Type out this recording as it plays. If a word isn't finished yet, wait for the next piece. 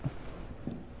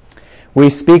we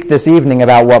speak this evening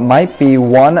about what might be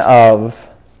one of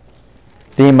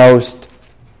the most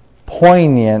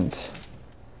poignant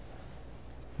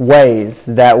ways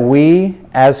that we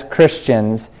as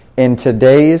Christians in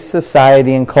today's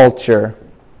society and culture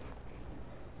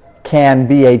can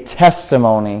be a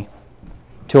testimony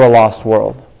to a lost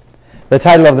world. The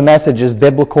title of the message is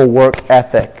Biblical Work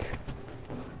Ethic.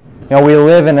 You know, we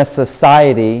live in a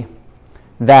society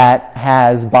that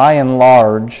has, by and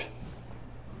large,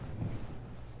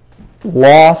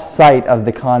 lost sight of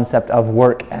the concept of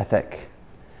work ethic.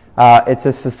 It's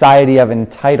a society of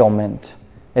entitlement.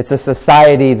 It's a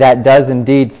society that does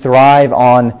indeed thrive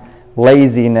on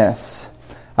laziness.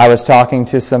 I was talking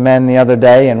to some men the other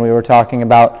day, and we were talking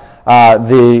about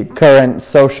the current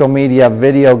social media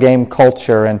video game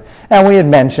culture, and we had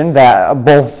mentioned that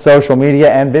both social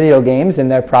media and video games in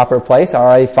their proper place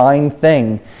are a fine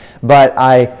thing. But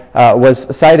I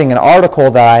was citing an article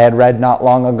that I had read not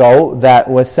long ago that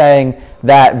was saying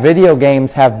that video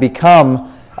games have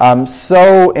become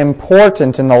so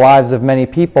important in the lives of many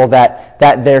people that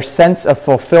their sense of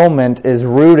fulfillment is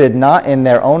rooted not in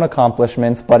their own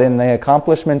accomplishments, but in the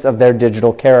accomplishments of their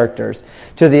digital characters,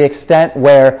 to the extent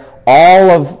where all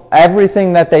of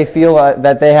everything that they feel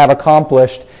that they have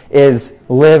accomplished is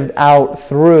lived out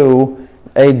through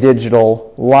a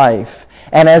digital life.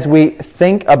 And as we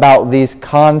think about these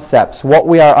concepts, what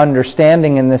we are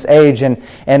understanding in this age, and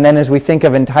then as we think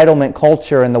of entitlement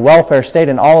culture and the welfare state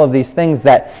and all of these things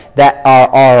that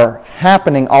are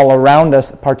happening all around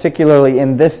us, particularly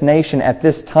in this nation at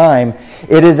this time,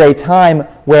 it is a time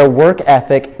where work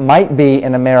ethic might be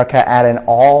in America at an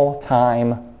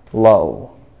all-time low.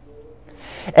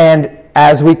 And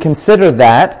as we consider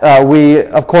that, we,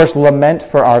 of course, lament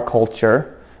for our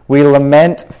culture. We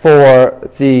lament for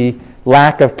the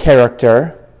lack of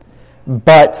character,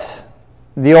 but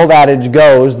the old adage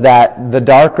goes that the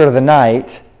darker the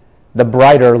night, the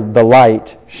brighter the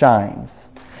light shines.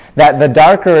 That the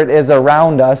darker it is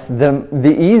around us,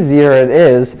 the easier it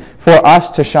is for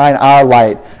us to shine our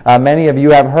light. Many of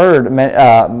you have heard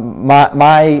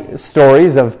my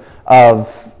stories of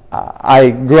I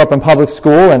grew up in public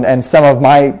school and some of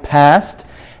my past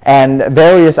and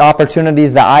various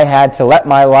opportunities that I had to let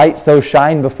my light so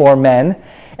shine before men.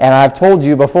 And I've told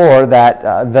you before that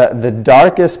the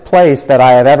darkest place that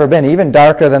I have ever been, even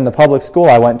darker than the public school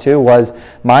I went to, was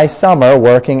my summer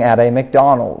working at a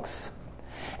McDonald's.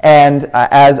 And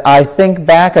as I think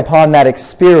back upon that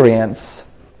experience,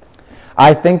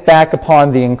 I think back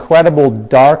upon the incredible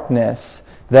darkness,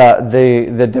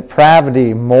 the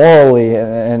depravity morally,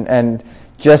 and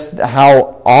just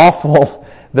how awful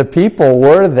the people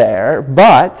were there.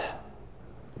 But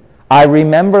I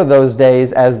remember those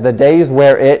days as the days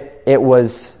where it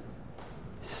was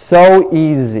so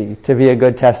easy to be a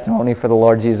good testimony for the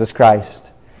Lord Jesus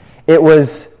Christ. It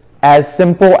was as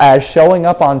simple as showing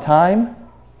up on time,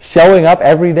 showing up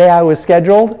every day I was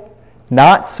scheduled,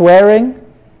 not swearing,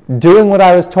 doing what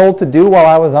I was told to do while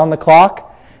I was on the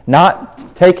clock,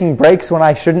 not taking breaks when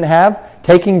I shouldn't have,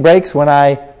 taking breaks when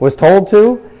I was told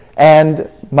to, and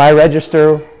my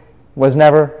register was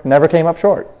never came up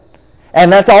short. And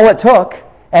that's all it took.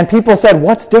 And people said,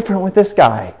 what's different with this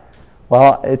guy?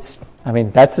 Well,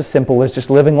 that's as simple as just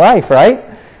living life, right?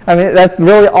 I mean, that's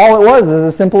really all it was, is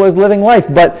as simple as living life.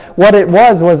 But what it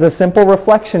was a simple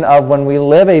reflection of when we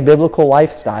live a biblical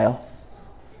lifestyle,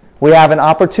 we have an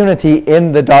opportunity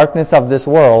in the darkness of this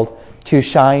world to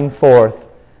shine forth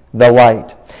the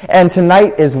light. And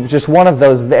tonight is just one of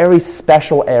those very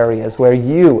special areas where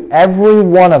every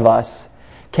one of us,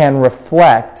 can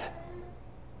reflect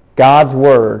God's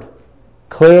Word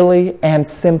clearly and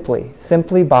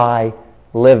simply by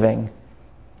living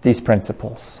these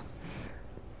principles.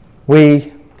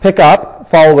 We pick up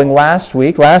following last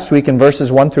week in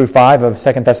verses 1 through 5 of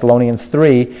 2 Thessalonians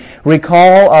 3.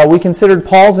 Recall, we considered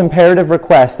Paul's imperative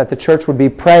request that the church would be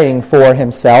praying for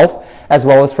himself as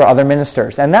well as for other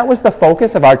ministers. And that was the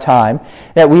focus of our time,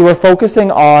 that we were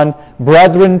focusing on,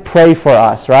 brethren, pray for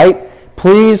us, right?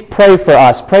 Please pray for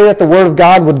us. Pray that the Word of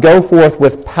God would go forth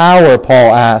with power,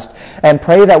 Paul asked, and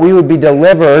pray that we would be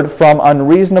delivered from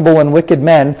unreasonable and wicked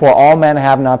men, for all men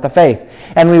have not the faith.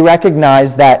 And we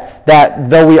recognize that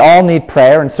though we all need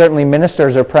prayer, and certainly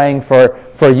ministers are praying for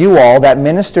you all, that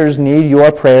ministers need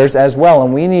your prayers as well.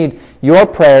 And we need your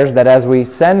prayers that as we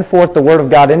send forth the Word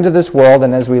of God into this world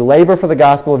and as we labor for the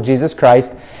gospel of Jesus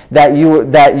Christ, that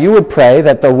you would pray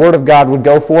that the Word of God would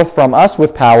go forth from us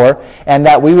with power, and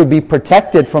that we would be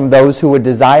protected from those who would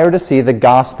desire to see the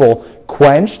gospel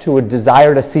quenched, who would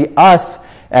desire to see us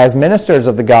as ministers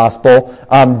of the gospel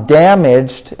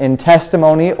damaged in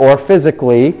testimony or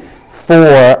physically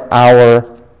for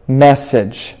our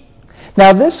message.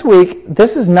 Now this week,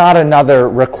 this is not another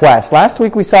request. Last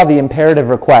week we saw the imperative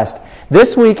request.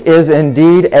 This week is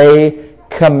indeed a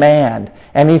command.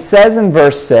 And he says in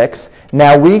verse 6,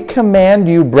 "Now we command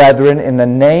you, brethren, in the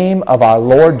name of our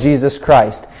Lord Jesus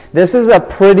Christ." This is a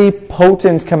pretty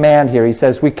potent command here. He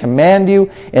says, "We command you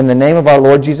in the name of our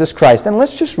Lord Jesus Christ." And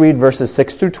let's just read verses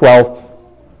 6 through 12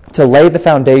 to lay the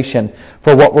foundation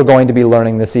for what we're going to be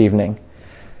learning this evening.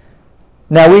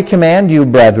 "Now we command you,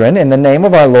 brethren, in the name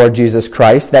of our Lord Jesus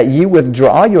Christ, that ye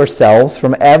withdraw yourselves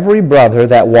from every brother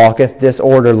that walketh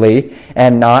disorderly,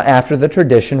 and not after the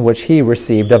tradition which he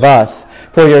received of us.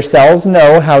 For yourselves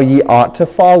know how ye ought to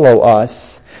follow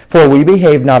us. For we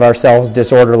behaved not ourselves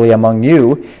disorderly among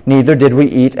you, neither did we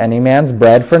eat any man's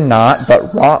bread for naught,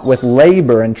 but wrought with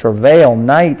labor and travail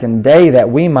night and day, that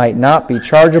we might not be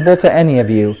chargeable to any of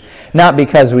you, not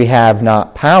because we have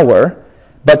not power,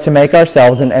 but to make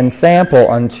ourselves an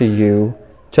ensample unto you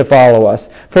to follow us.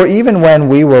 For even when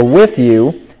we were with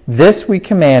you, this we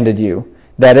commanded you,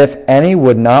 that if any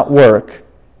would not work,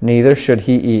 neither should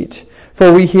he eat.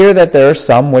 For we hear that there are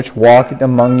some which walk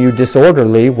among you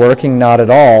disorderly, working not at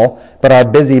all, but are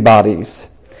busybodies.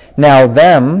 Now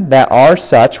them that are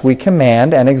such we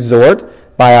command and exhort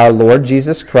by our Lord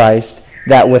Jesus Christ,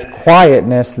 that with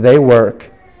quietness they work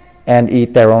and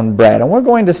eat their own bread." And we're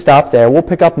going to stop there. We'll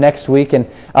pick up next week. And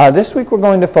this week we're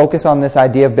going to focus on this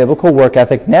idea of biblical work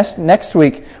ethic. Next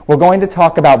week we're going to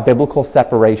talk about biblical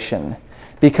separation.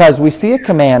 Because we see a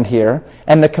command here,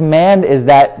 and the command is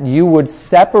that you would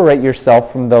separate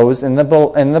yourself from those in the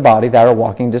body that are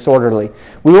walking disorderly.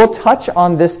 We will touch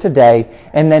on this today,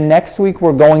 and then next week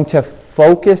we're going to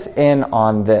focus in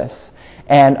on this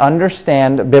and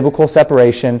understand biblical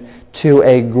separation to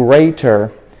a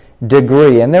greater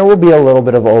degree. And there will be a little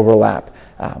bit of overlap,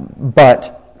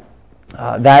 but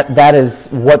that is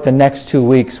what the next 2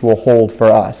 weeks will hold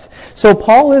for us. So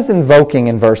Paul is invoking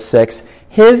in verse 6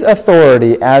 his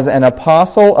authority as an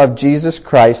apostle of Jesus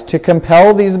Christ to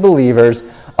compel these believers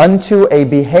unto a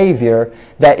behavior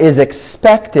that is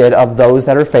expected of those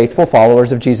that are faithful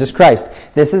followers of Jesus Christ.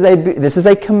 This is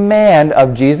a command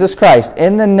of Jesus Christ,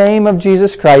 in the name of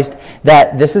Jesus Christ,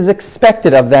 that this is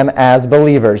expected of them as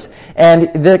believers. And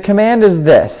the command is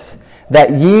this,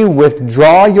 that ye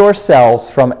withdraw yourselves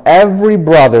from every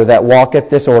brother that walketh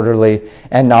disorderly,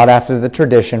 and not after the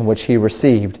tradition which he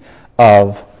received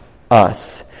of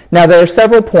us. Now, there are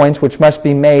several points which must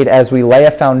be made as we lay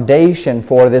a foundation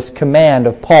for this command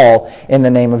of Paul in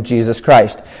the name of Jesus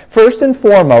Christ. First and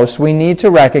foremost, we need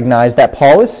to recognize that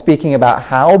Paul is speaking about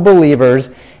how believers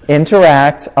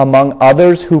interact among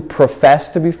others who profess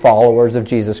to be followers of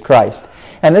Jesus Christ.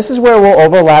 And this is where we'll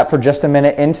overlap for just a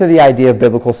minute into the idea of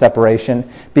biblical separation,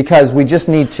 because we just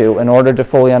need to in order to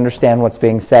fully understand what's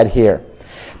being said here.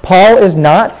 Paul is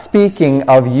not speaking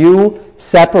of you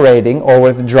separating or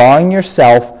withdrawing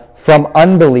yourself from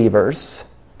unbelievers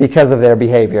because of their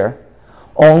behavior,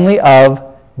 only of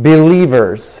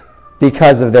believers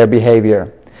because of their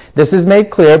behavior. This is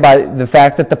made clear by the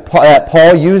fact that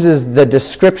Paul uses the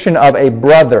description of a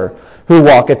brother who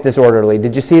walketh disorderly.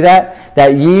 Did you see that?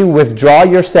 That ye withdraw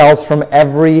yourselves from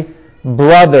every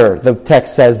brother, the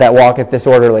text says, that walketh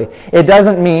disorderly. It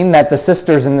doesn't mean that the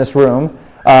sisters in this room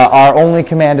are only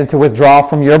commanded to withdraw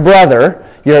from your brother,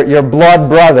 your blood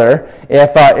brother,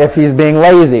 if he's being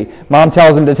lazy. Mom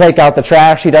tells him to take out the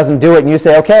trash, he doesn't do it, and you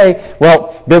say, okay,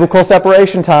 well, biblical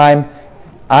separation time,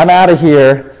 I'm out of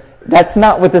here. That's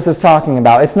not what this is talking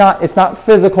about. It's not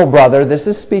physical brother. This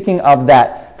is speaking of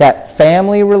that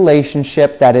family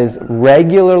relationship that is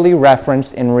regularly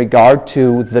referenced in regard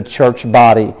to the church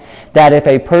body. That if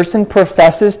a person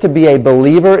professes to be a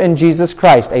believer in Jesus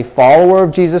Christ, a follower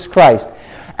of Jesus Christ,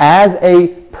 as a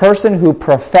person who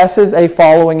professes a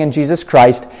following in Jesus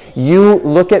Christ, you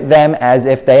look at them as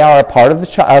if they are a part of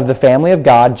the family of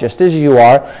God, just as you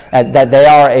are, that they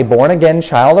are a born-again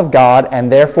child of God,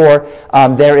 and therefore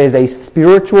there is a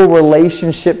spiritual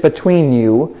relationship between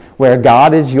you where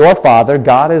God is your father,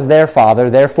 God is their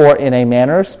father, therefore, in a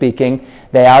manner of speaking,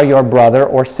 they are your brother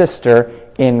or sister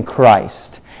in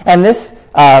Christ. And this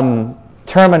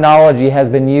terminology has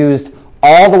been used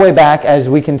all the way back, as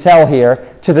we can tell here,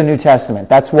 to the New Testament.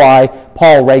 That's why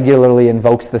Paul regularly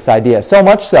invokes this idea. So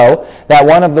much so that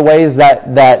one of the ways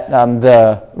that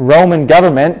the Roman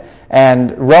government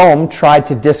and Rome tried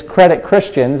to discredit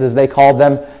Christians is they called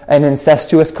them an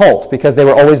incestuous cult, because they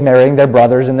were always marrying their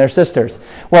brothers and their sisters.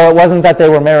 Well, it wasn't that they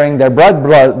were marrying their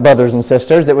brothers and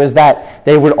sisters. It was that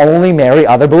they would only marry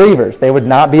other believers. They would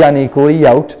not be unequally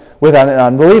yoked with an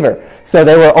unbeliever. So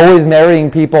they were always marrying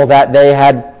people that they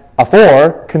had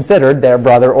afore considered their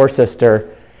brother or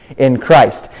sister in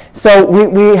Christ. So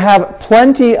we have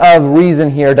plenty of reason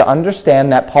here to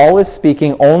understand that Paul is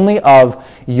speaking only of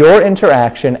your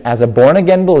interaction as a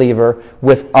born-again believer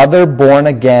with other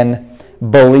born-again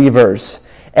believers.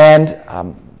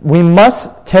 And we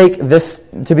must take this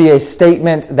to be a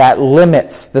statement that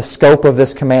limits the scope of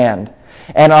this command.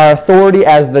 And our authority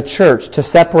as the church to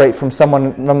separate from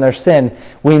someone from their sin,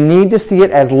 we need to see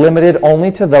it as limited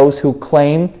only to those who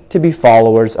claim to be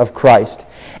followers of Christ.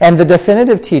 And the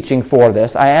definitive teaching for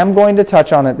this, I am going to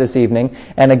touch on it this evening,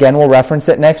 and again we'll reference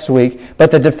it next week,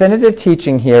 but the definitive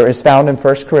teaching here is found in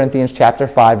 1 Corinthians chapter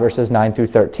 5, verses 9 through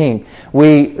 13.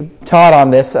 We taught on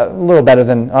this a little better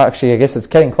than, actually I guess it's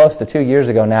getting close to 2 years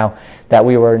ago now that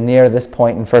we were near this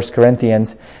point in 1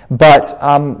 Corinthians. But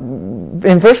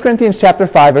in 1 Corinthians chapter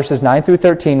 5, verses 9 through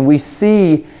 13, we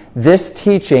see this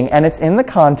teaching, and it's in the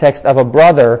context of a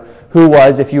brother who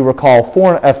was, if you recall,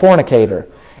 a fornicator.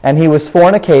 And he was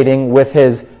fornicating with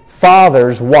his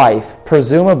father's wife,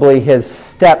 presumably his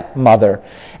stepmother.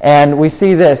 And we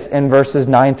see this in verses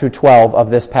 9 through 12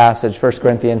 of this passage, 1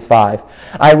 Corinthians 5.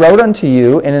 I wrote unto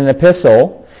you in an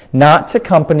epistle not to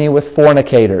company with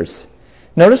fornicators.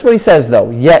 Notice what he says,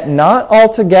 though. Yet not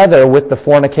altogether with the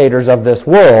fornicators of this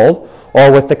world,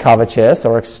 or with the covetous,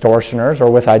 or extortioners,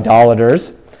 or with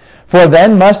idolaters. For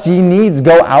then must ye needs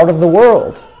go out of the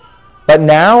world. But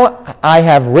now I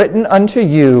have written unto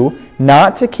you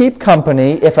not to keep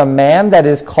company if a man that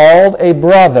is called a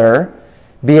brother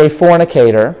be a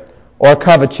fornicator, or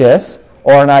covetous,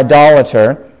 or an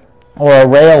idolater, or a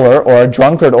railer, or a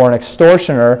drunkard, or an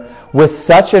extortioner. With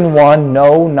such an one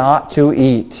know not to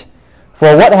eat.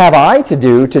 For what have I to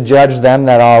do to judge them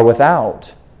that are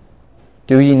without?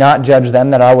 Do ye not judge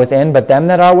them that are within, but them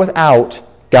that are without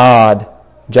God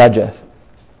judgeth.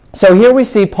 So here we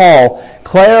see Paul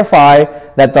clarify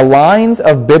that the lines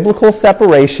of biblical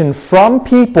separation from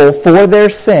people for their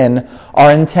sin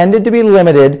are intended to be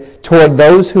limited toward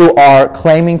those who are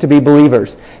claiming to be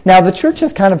believers. Now, the church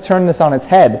has kind of turned this on its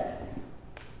head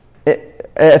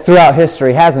throughout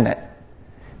history, hasn't it?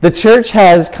 The church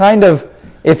has kind of,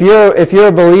 if you're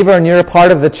a believer and you're a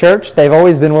part of the church, they've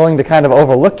always been willing to kind of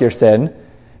overlook your sin,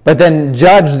 but then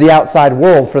judge the outside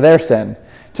world for their sin.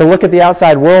 To look at the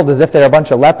outside world as if they're a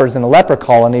bunch of lepers in a leper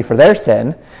colony for their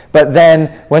sin. But then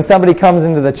when somebody comes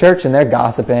into the church and they're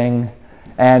gossiping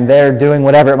and they're doing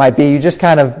whatever it might be, you just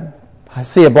kind of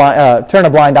turn a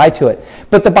blind eye to it.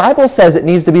 But the Bible says it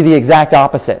needs to be the exact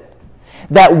opposite.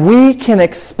 That we can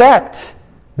expect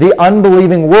the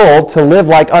unbelieving world to live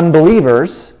like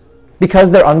unbelievers because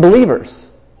they're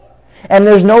unbelievers. And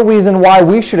there's no reason why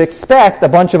we should expect a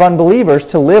bunch of unbelievers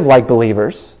to live like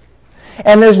believers.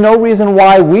 And there's no reason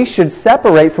why we should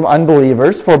separate from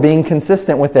unbelievers for being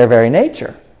consistent with their very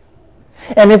nature.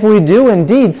 And if we do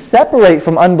indeed separate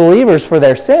from unbelievers for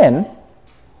their sin,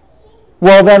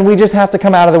 well then we just have to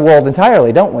come out of the world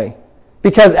entirely, don't we?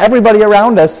 Because everybody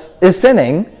around us is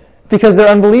sinning because they're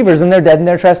unbelievers and they're dead in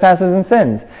their trespasses and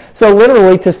sins. So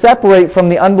literally to separate from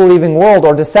the unbelieving world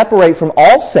or to separate from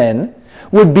all sin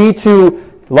would be to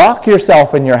lock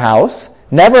yourself in your house,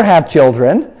 never have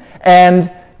children,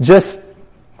 and just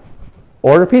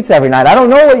order pizza every night. I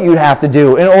don't know what you'd have to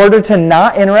do in order to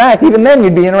not interact. Even then,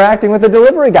 you'd be interacting with a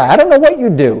delivery guy. I don't know what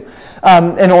you'd do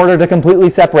in order to completely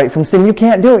separate from sin. You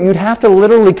can't do it. You'd have to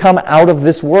literally come out of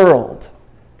this world.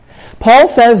 Paul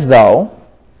says, though,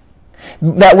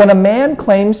 that when a man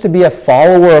claims to be a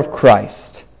follower of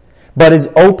Christ, but is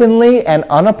openly and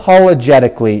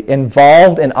unapologetically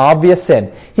involved in obvious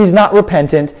sin, he's not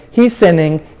repentant, he's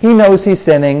sinning, he knows he's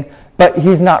sinning, but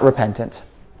he's not repentant.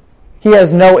 He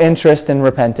has no interest in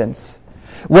repentance.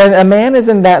 When a man is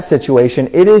in that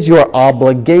situation, it is your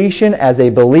obligation as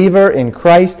a believer in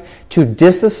Christ to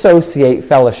disassociate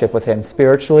fellowship with him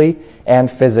spiritually and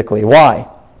physically. Why?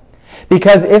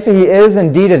 Because if he is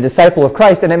indeed a disciple of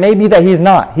Christ, and it may be that he's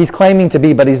not, he's claiming to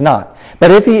be, but he's not.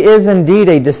 But if he is indeed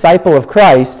a disciple of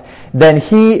Christ, then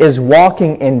he is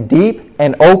walking in deep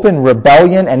and open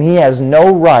rebellion, and he has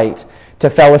no right to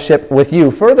fellowship with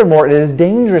you. Furthermore, it is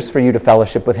dangerous for you to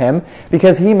fellowship with him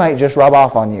because he might just rub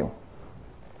off on you.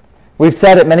 We've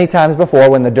said it many times before,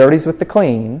 when the dirty's with the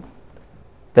clean,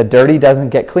 the dirty doesn't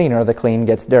get cleaner, the clean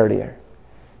gets dirtier.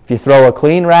 If you throw a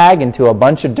clean rag into a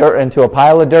bunch of dirt, into a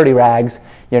pile of dirty rags,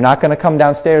 you're not going to come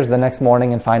downstairs the next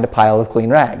morning and find a pile of clean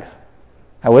rags.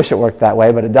 I wish it worked that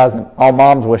way, but it doesn't. All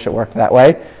moms wish it worked that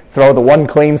way. Throw the one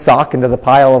clean sock into the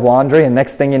pile of laundry, and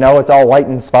next thing you know, it's all white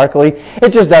and sparkly. It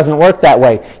just doesn't work that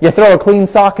way. You throw a clean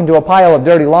sock into a pile of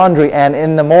dirty laundry, and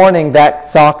in the morning, that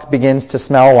sock begins to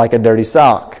smell like a dirty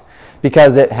sock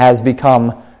because it has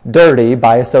become dirty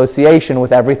by association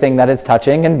with everything that it's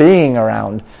touching and being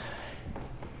around.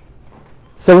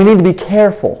 So we need to be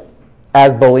careful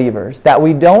as believers that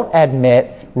we don't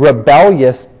admit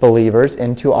rebellious believers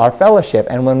into our fellowship.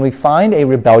 And when we find a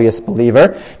rebellious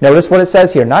believer, notice what it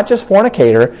says here, not just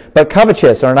fornicator, but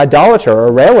covetous, or an idolater, or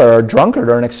a railer, or a drunkard,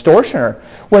 or an extortioner.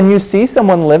 When you see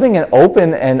someone living in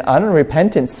open and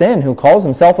unrepentant sin who calls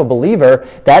himself a believer,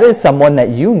 that is someone that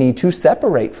you need to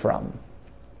separate from.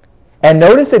 And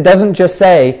notice it doesn't just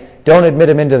say, don't admit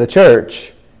him into the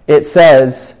church. It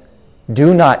says,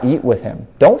 do not eat with him.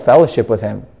 Don't fellowship with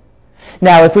him.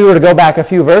 Now, if we were to go back a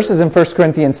few verses in 1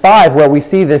 Corinthians 5, where we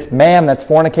see this man that's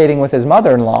fornicating with his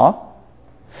mother-in-law,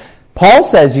 Paul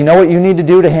says, you know what you need to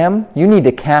do to him? You need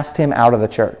to cast him out of the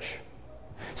church.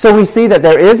 So we see that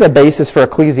there is a basis for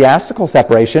ecclesiastical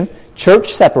separation,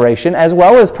 church separation, as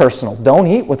well as personal. Don't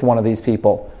eat with one of these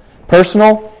people.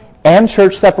 Personal and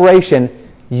church separation,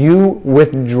 you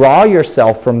withdraw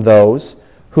yourself from those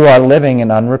who are living in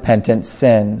unrepentant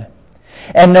sin.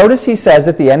 And notice he says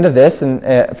at the end of this, in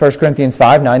 1 Corinthians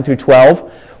 5, 9 through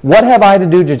 12, what have I to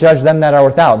do to judge them that are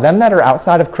without? Them that are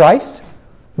outside of Christ?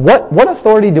 What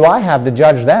authority do I have to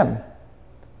judge them?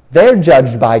 They're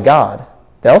judged by God.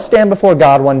 They'll stand before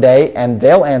God one day and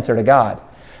they'll answer to God.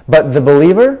 But the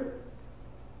believer,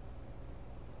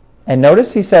 and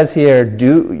notice he says here,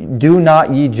 do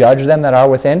not ye judge them that are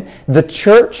within. The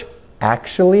church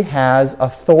actually has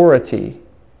authority.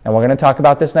 And we're going to talk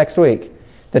about this next week.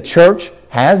 The church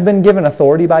has been given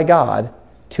authority by God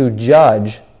to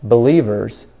judge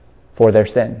believers for their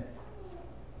sin.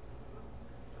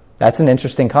 That's an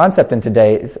interesting concept in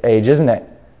today's age, isn't it?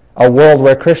 A world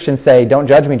where Christians say, don't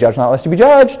judge me, judge not lest you be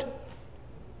judged.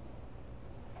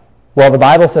 Well, the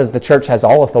Bible says the church has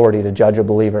all authority to judge a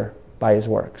believer by his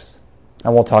works.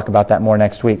 And we'll talk about that more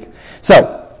next week.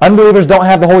 So, unbelievers don't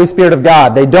have the Holy Spirit of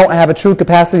God. They don't have a true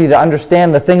capacity to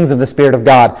understand the things of the Spirit of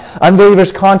God.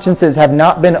 Unbelievers' consciences have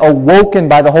not been awoken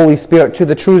by the Holy Spirit to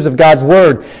the truths of God's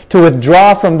Word. To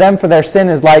withdraw from them for their sin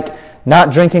is like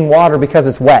not drinking water because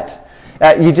it's wet.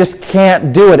 You just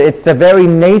can't do it. It's the very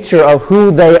nature of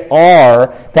who they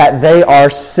are that they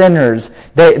are sinners.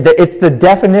 It's the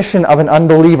definition of an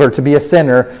unbeliever to be a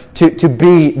sinner, to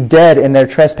be dead in their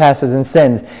trespasses and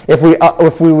sins.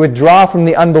 If we withdraw from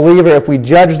the unbeliever, if we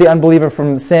judge the unbeliever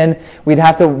from sin, we'd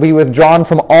have to be withdrawn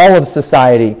from all of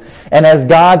society. And as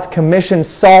God's commissioned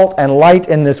salt and light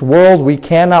in this world, we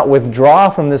cannot withdraw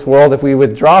from this world. If we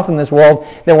withdraw from this world,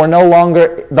 then we're no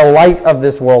longer the light of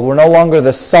this world. We're no longer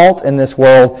the salt in this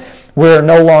world. We're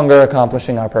no longer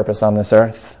accomplishing our purpose on this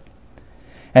earth.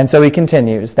 And so he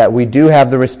continues that we do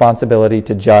have the responsibility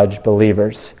to judge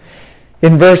believers.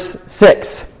 In verse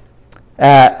 6,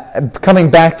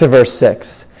 coming back to verse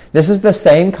 6, this is the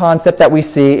same concept that we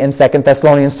see in 2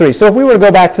 Thessalonians 3. So if we were to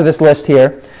go back to this list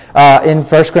here, in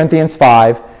 1 Corinthians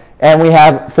 5, and we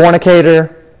have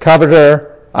fornicator,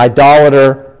 coveter,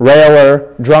 idolater,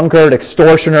 railer, drunkard,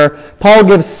 extortioner. Paul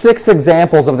gives 6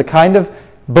 examples of the kind of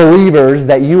believers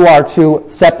that you are to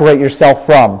separate yourself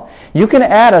from. You can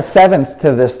add a 7th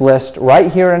to this list right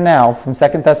here and now from 2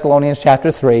 Thessalonians chapter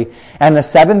 3. And the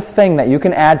 7th thing that you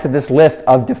can add to this list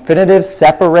of definitive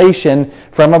separation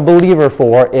from a believer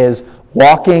for is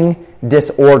walking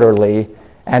disorderly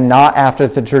and not after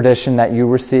the tradition that you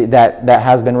receive, that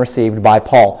has been received by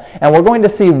Paul. And we're going to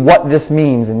see what this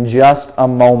means in just a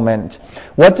moment.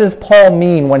 What does Paul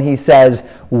mean when he says,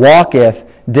 walketh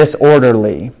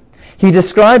disorderly? He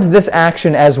describes this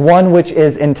action as one which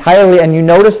is entirely, and you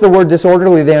notice the word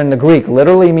disorderly there in the Greek,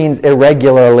 literally means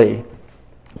irregularly.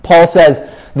 Paul says,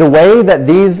 the way that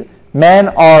these men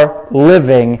are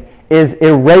living is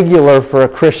irregular for a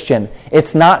Christian.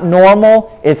 It's not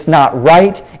normal, it's not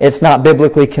right, it's not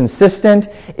biblically consistent.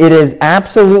 It is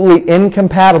absolutely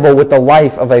incompatible with the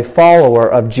life of a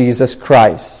follower of Jesus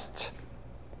Christ.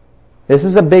 This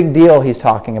is a big deal he's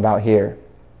talking about here.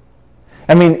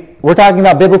 I mean, we're talking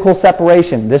about biblical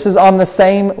separation. This is on the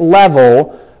same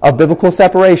level of biblical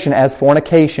separation as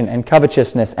fornication and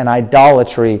covetousness and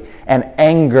idolatry and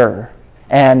anger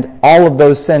and all of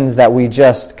those sins that we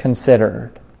just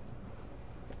considered.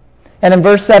 And in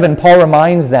verse 7, Paul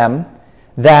reminds them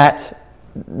that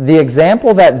the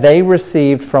example that they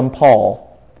received from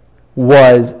Paul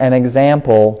was an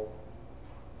example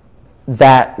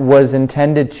that was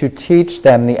intended to teach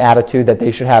them the attitude that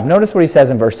they should have. Notice what he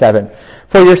says in verse 7.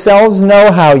 For yourselves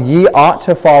know how ye ought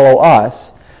to follow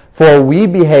us, for we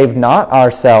behaved not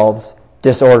ourselves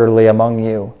disorderly among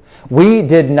you. We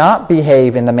did not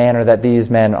behave in the manner that these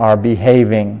men are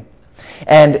behaving.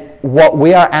 And what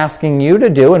we are asking you to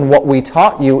do and what we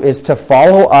taught you is to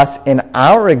follow us in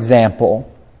our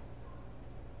example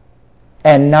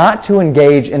and not to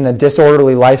engage in the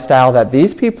disorderly lifestyle that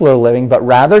these people are living, but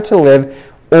rather to live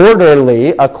orderly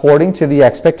according to the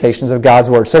expectations of God's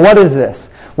Word. So what is this?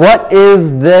 What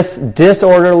is this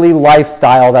disorderly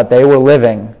lifestyle that they were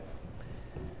living?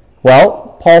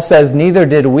 Well, Paul says, neither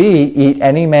did we eat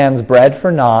any man's bread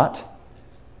for naught,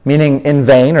 meaning in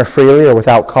vain or freely or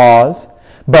without cause,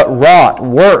 but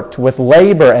worked with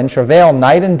labor and travail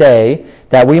night and day,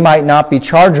 that we might not be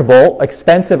chargeable,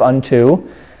 expensive unto,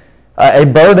 a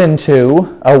burden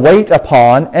to, a weight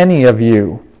upon any of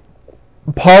you.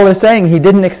 Paul is saying he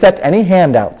didn't accept any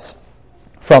handouts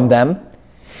from them.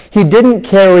 He didn't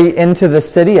carry into the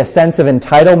city a sense of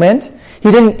entitlement.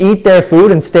 He didn't eat their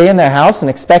food and stay in their house and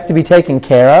expect to be taken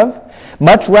care of.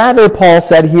 Much rather, Paul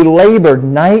said, he labored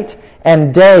night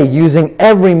and day, using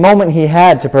every moment he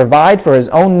had to provide for his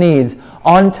own needs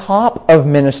on top of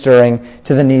ministering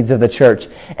to the needs of the church.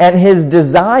 And his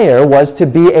desire was to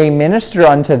be a minister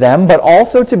unto them, but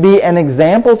also to be an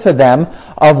example to them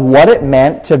of what it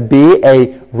meant to be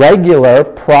a regular,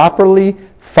 properly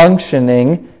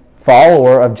functioning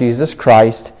follower of Jesus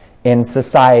Christ in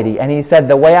society. And he said,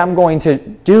 the way I'm going to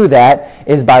do that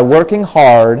is by working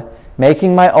hard,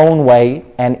 making my own way,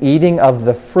 and eating of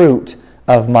the fruit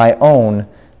of my own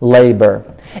labor.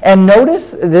 And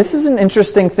notice, this is an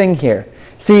interesting thing here.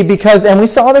 See, because, and we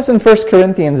saw this in 1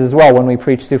 Corinthians as well when we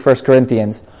preached through 1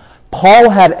 Corinthians, Paul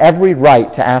had every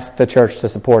right to ask the church to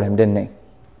support him, didn't he?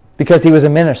 Because he was a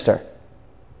minister.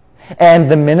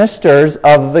 And the ministers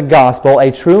of the gospel,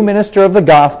 a true minister of the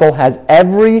gospel, has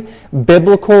every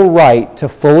biblical right to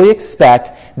fully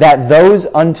expect that those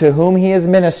unto whom he is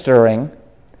ministering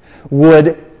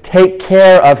would take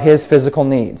care of his physical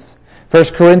needs. 1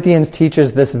 Corinthians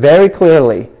teaches this very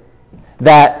clearly,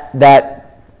 that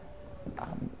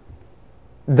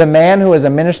the man who is a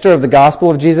minister of the gospel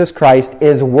of Jesus Christ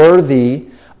is worthy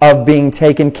of being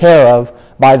taken care of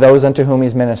by those unto whom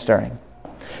he's ministering.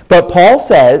 But Paul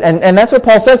says, and that's what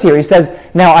Paul says here, he says,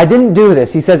 now I didn't do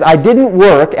this. He says, I didn't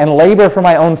work and labor for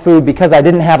my own food because I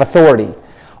didn't have authority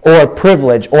or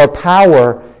privilege or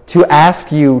power to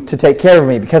ask you to take care of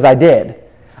me, because I did.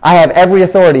 I have every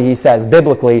authority, he says,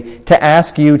 biblically, to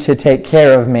ask you to take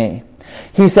care of me.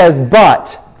 He says,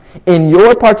 but in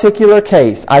your particular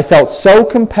case, I felt so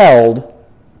compelled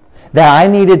that I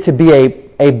needed to be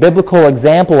a biblical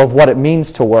example of what it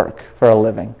means to work for a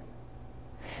living.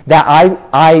 That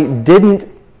I didn't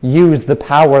use the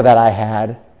power that I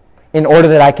had in order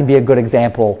that I could be a good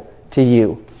example to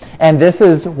you. And this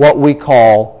is what we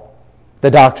call the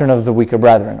doctrine of the weaker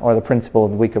brethren, or the principle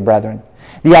of the weaker brethren.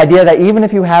 The idea that even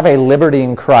if you have a liberty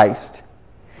in Christ,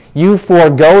 you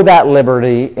forego that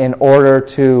liberty in order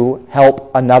to help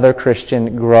another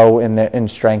Christian grow in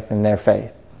strength in their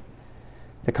faith.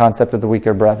 The concept of the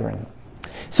weaker brethren.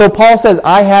 So Paul says,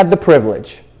 I had the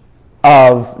privilege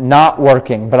of not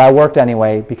working, but I worked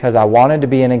anyway because I wanted to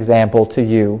be an example to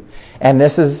you. And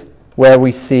this is where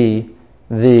we see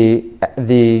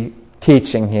the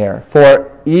teaching here.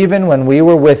 For even when we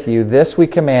were with you, this we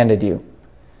commanded you,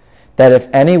 that if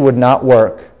any would not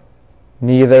work,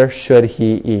 neither should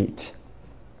he eat.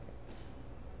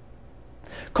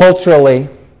 Culturally,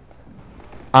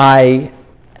 I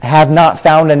have not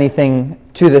found anything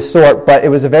to this sort, but it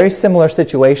was a very similar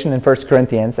situation in 1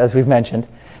 Corinthians, as we've mentioned.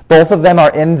 Both of them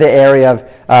are in the area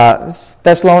of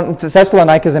Thessalonians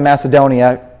is in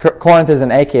Macedonia, Corinth is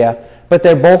in Achaia, but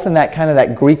they're both in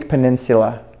that Greek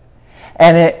peninsula.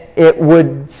 And it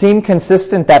would seem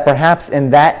consistent that perhaps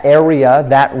in that area,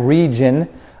 that region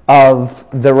of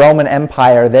the Roman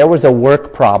Empire, there was a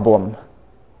work problem.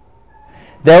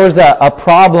 There was a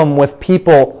problem with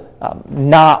people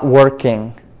not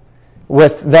working,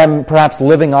 with them perhaps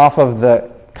living off of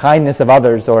the kindness of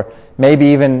others, or maybe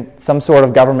even some sort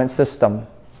of government system.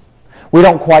 We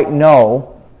don't quite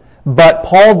know, but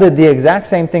Paul did the exact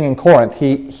same thing in Corinth.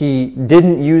 He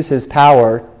didn't use his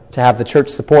power to have the church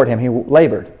support him. He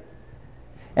labored.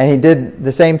 And he did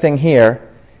the same thing here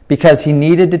because he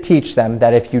needed to teach them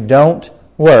that if you don't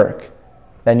work,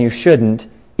 then you shouldn't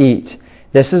eat.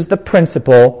 This is the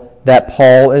principle that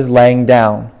Paul is laying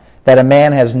down, that a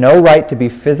man has no right to be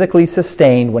physically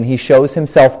sustained when he shows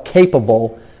himself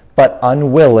capable but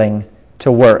unwilling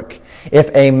to work.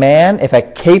 If a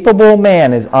capable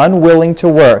man is unwilling to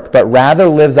work, but rather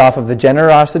lives off of the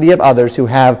generosity of others who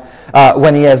have,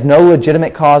 when he has no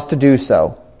legitimate cause to do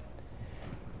so,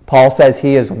 Paul says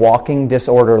he is walking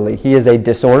disorderly. He is a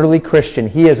disorderly Christian.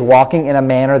 He is walking in a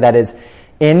manner that is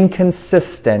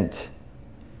inconsistent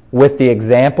with the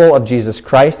example of Jesus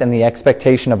Christ and the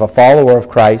expectation of a follower of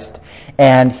Christ,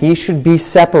 and he should be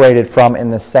separated from in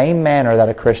the same manner that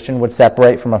a Christian would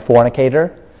separate from a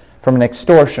fornicator, from an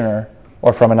extortioner,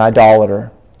 or from an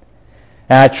idolater.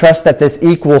 And I trust that this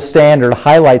equal standard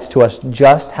highlights to us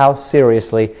just how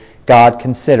seriously God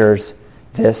considers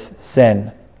this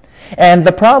sin. And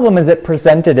the problem as it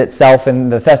presented itself in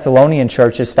the Thessalonian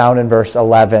church is found in verse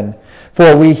 11.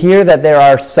 For we hear that there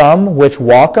are some which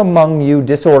walk among you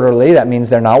disorderly. That means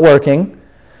they're not working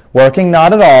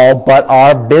not at all, but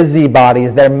are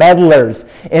busybodies. They're meddlers.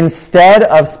 Instead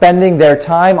of spending their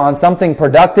time on something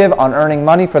productive, on earning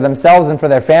money for themselves and for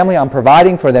their family, on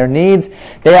providing for their needs,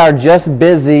 they are just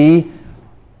busy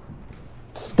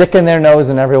sticking their nose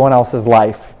in everyone else's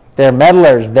life. They're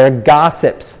meddlers. They're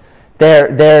gossips.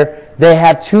 They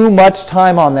have too much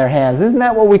time on their hands. Isn't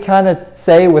that what we kind of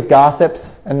say with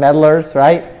gossips and meddlers,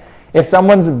 right? If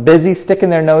someone's busy sticking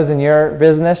their nose in your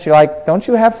business, you're like, don't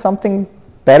you have something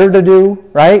better to do,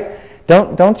 right?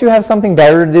 Don't you have something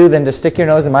better to do than to stick your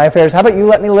nose in my affairs? How about you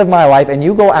let me live my life and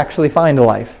you go actually find a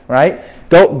life, right?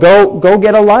 Go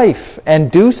get a life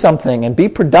and do something and be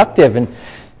productive and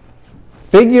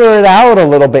figure it out a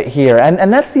little bit here.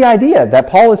 And that's the idea that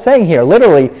Paul is saying here.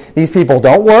 Literally, these people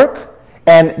don't work.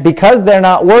 And because they're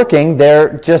not working,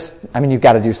 they're just, you've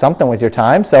got to do something with your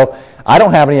time. So I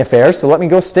don't have any affairs, so let me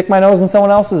go stick my nose in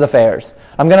someone else's affairs.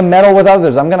 I'm going to meddle with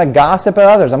others. I'm going to gossip at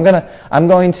others. I'm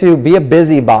going to be a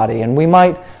busybody. And we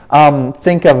might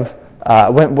think of,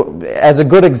 as a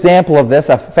good example of this,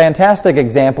 a fantastic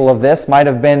example of this might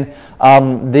have been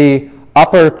the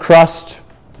upper crust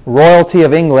royalty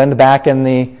of England back in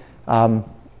the 18th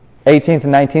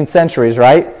and 19th centuries,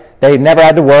 right? They never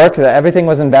had to work. Everything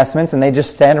was investments, and they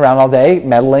just stand around all day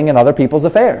meddling in other people's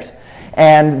affairs.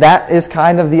 And that is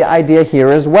kind of the idea here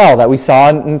as well that we saw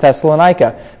in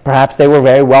Thessalonica. Perhaps they were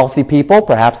very wealthy people.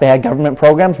 Perhaps they had government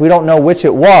programs. We don't know which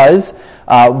it was.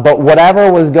 But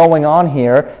whatever was going on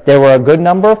here, there were a good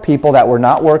number of people that were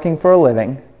not working for a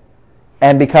living.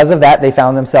 And because of that, they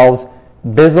found themselves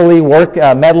busily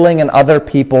meddling in other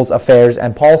people's affairs.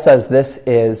 And Paul says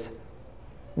it's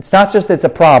not just it's a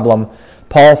problem.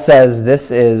 Paul says this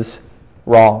is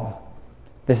wrong.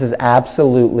 This is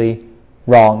absolutely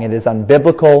wrong. It is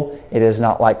unbiblical. It is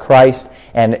not like Christ.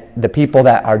 And the people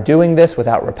that are doing this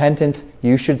without repentance,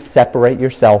 you should separate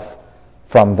yourself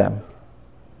from them.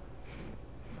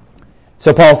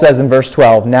 So Paul says in verse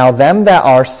 12, Now them that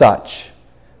are such,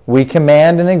 we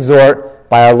command and exhort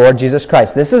by our Lord Jesus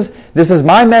Christ. This is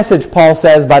my message, Paul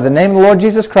says, by the name of the Lord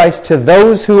Jesus Christ, to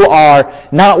those who are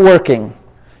not working,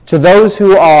 to those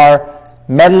who are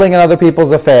meddling in other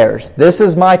people's affairs. This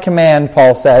is my command,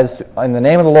 Paul says, in the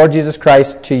name of the Lord Jesus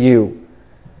Christ to you,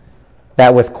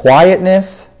 that with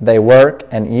quietness they work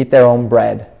and eat their own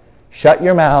bread. Shut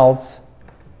your mouths.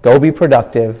 Go be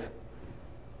productive.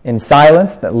 In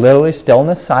silence, that literally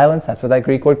stillness, silence, that's what that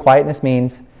Greek word quietness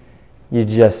means. You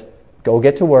just go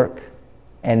get to work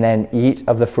and then eat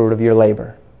of the fruit of your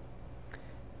labor.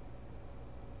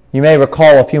 You may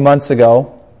recall a few months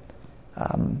ago,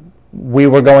 we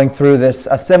were going through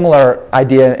a similar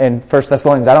idea in 1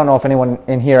 Thessalonians. I don't know if anyone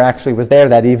in here actually was there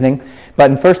that evening,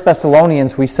 but in 1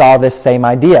 Thessalonians we saw this same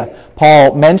idea.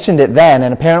 Paul mentioned it then,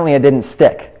 and apparently it didn't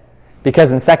stick,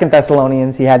 because in 2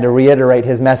 Thessalonians he had to reiterate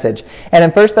his message. And in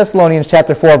 1 Thessalonians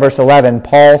chapter 4, verse 11,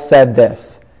 Paul said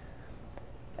this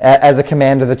as a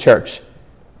command to the church.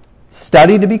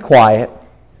 Study to be quiet,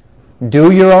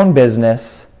 do your own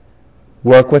business,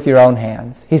 work with your own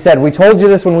hands. He said, we told you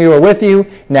this when we were with you.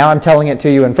 Now I'm telling it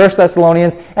to you in 1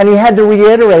 Thessalonians. And he had to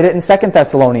reiterate it in 2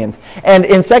 Thessalonians. And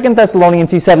in 2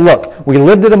 Thessalonians he said, look, we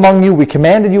lived it among you. We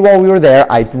commanded you while we were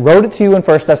there. I wrote it to you in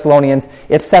 1 Thessalonians.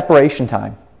 It's separation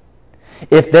time.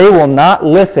 If they will not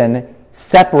listen,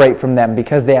 separate from them,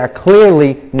 because they are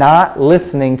clearly not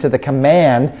listening to the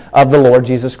command of the Lord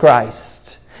Jesus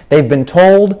Christ. They've been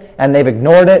told and they've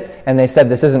ignored it, and they said,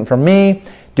 this isn't for me.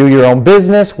 Do your own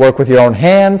business, work with your own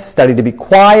hands, study to be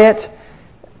quiet.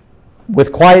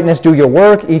 With quietness do your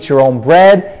work, eat your own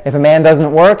bread. If a man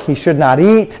doesn't work, he should not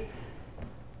eat.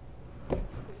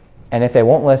 And if they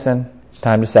won't listen, it's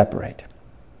time to separate.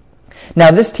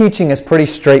 Now this teaching is pretty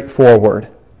straightforward.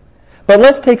 But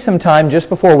let's take some time just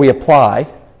before we apply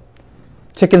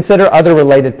to consider other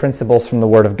related principles from the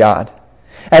Word of God.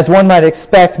 As one might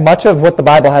expect, much of what the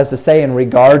Bible has to say in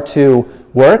regard to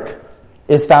work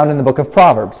is found in the book of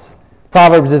Proverbs.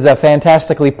 Proverbs is a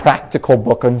fantastically practical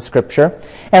book in Scripture.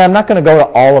 And I'm not going to go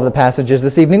to all of the passages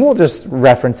this evening. We'll just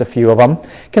reference a few of them.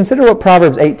 Consider what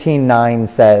Proverbs 18:9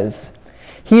 says.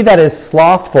 He that is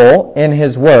slothful in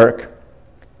his work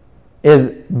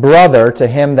is brother to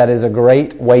him that is a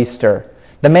great waster.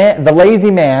 The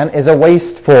lazy man is a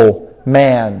wasteful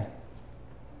man.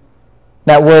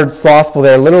 That word slothful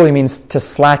there literally means to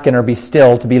slacken or be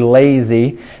still, to be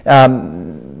lazy.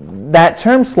 that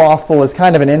term slothful is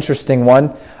kind of an interesting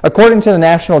one. According to the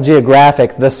National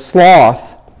Geographic, the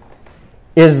sloth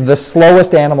is the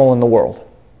slowest animal in the world.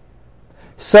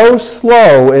 So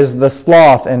slow is the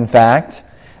sloth, in fact,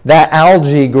 that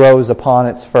algae grows upon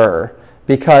its fur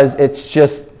because it's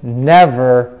just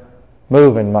never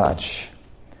moving much.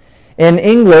 In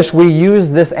English, we use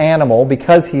this animal,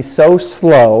 because he's so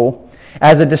slow,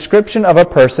 as a description of a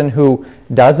person who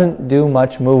doesn't do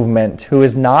much movement, who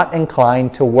is not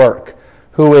inclined to work,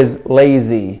 who is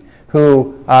lazy,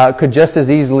 who could just as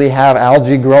easily have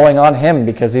algae growing on him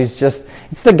because it's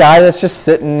the guy that's just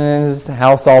sitting in his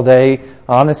house all day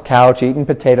on his couch eating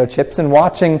potato chips and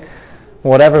watching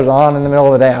whatever's on in the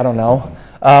middle of the day. I don't know.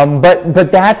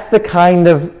 But that's the kind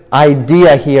of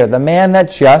idea here. The man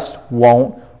that just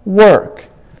won't work.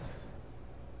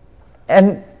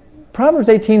 And Proverbs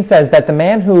 18 says that the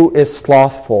man who is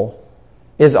slothful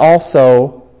is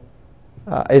also,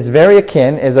 is very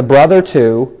akin, is a brother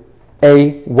to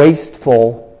a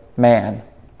wasteful man.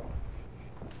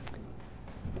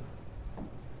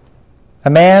 A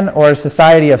man or a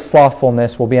society of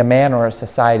slothfulness will be a man or a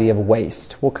society of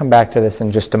waste. We'll come back to this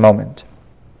in just a moment.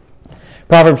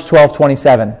 Proverbs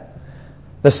 12:27.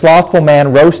 The slothful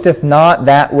man roasteth not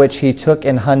that which he took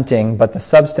in hunting, but the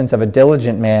substance of a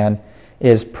diligent man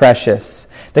is precious.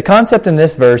 The concept in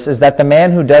this verse is that the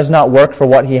man who does not work for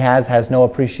what he has no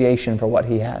appreciation for what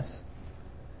he has.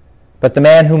 But the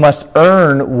man who must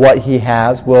earn what he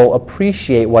has will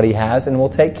appreciate what he has and will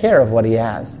take care of what he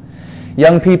has.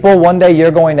 Young people, one day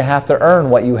you're going to have to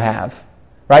earn what you have.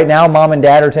 Right now, mom and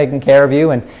dad are taking care of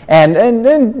you, and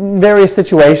in various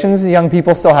situations, young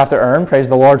people still have to earn. Praise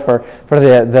the Lord for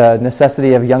the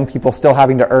necessity of young people still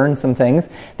having to earn some things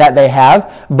that they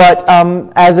have. But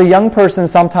as a young person,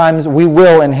 sometimes we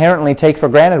will inherently take for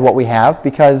granted what we have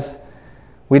because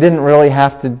we didn't really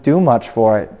have to do much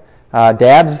for it.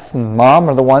 Dads and mom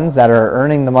are the ones that are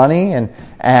earning the money,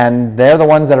 and they're the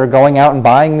ones that are going out and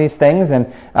buying these things, and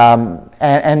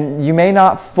you may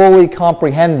not fully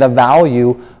comprehend the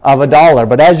value of a dollar.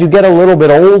 But as you get a little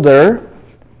bit older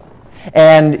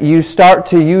and you start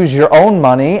to use your own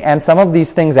money, and some of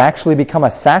these things actually become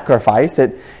a sacrifice.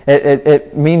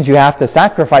 It means you have to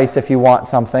sacrifice if you want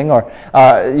something, or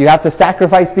you have to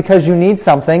sacrifice because you need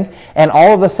something, and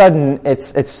all of a sudden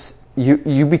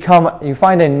you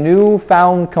find a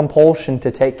newfound compulsion to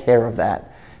take care of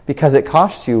that because it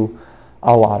costs you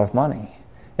a lot of money.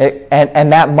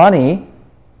 And that money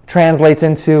translates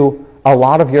into a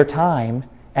lot of your time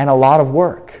and a lot of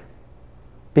work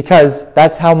because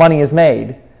that's how money is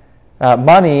made.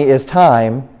 Money is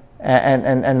time,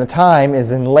 and the time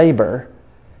is in labor,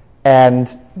 and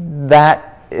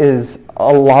that is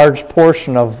a large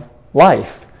portion of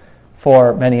life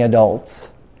for many adults.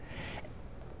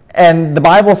 And the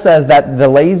Bible says that the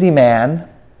lazy man,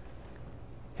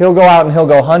 he'll go out and he'll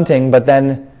go hunting, but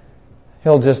then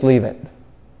he'll just leave it.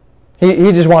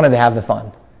 He just wanted to have the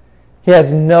fun. He has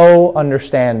no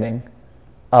understanding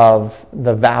of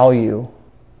the value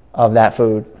of that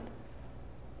food.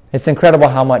 It's incredible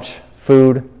how much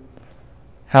food,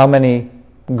 how many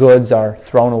goods are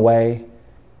thrown away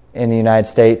in the United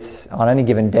States on any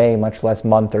given day, much less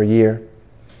month or year.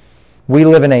 We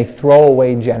live in a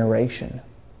throwaway generation.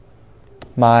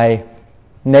 My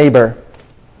neighbor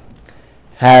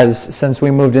has, since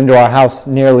we moved into our house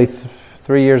nearly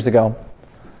 3 years ago,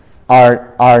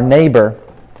 our neighbor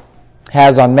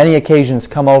has on many occasions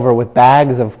come over with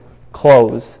bags of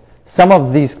clothes. Some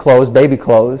of these clothes, baby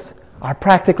clothes, are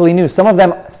practically new. Some of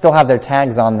them still have their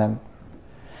tags on them.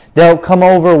 They'll come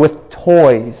over with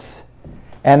toys,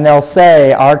 and they'll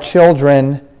say, our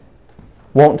children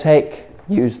won't take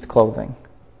used clothing.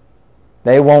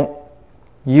 They won't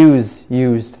use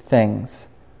used things.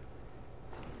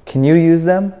 Can you use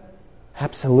them?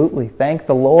 Absolutely. Thank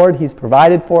the Lord. He's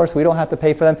provided for us. We don't have to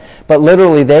pay for them. But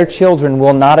literally, their children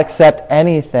will not accept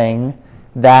anything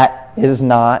that is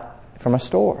not from a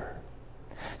store.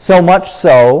 So much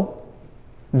so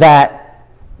that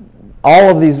all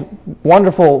of these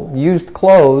wonderful used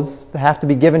clothes have to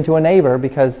be given to a neighbor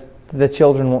because the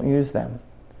children won't use them.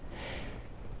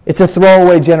 It's a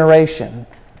throwaway generation.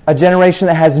 A generation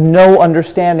that has no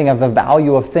understanding of the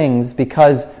value of things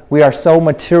because we are so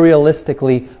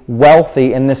materialistically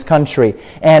wealthy in this country.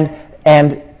 And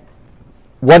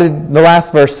what did the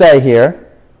last verse say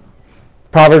here?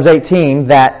 Proverbs 18,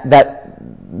 that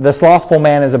the slothful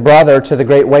man is a brother to the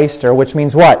great waster, which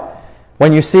means what?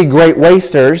 When you see great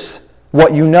wasters,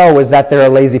 what you know is that there are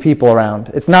lazy people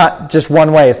around. It's not just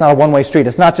one way. It's not a one-way street.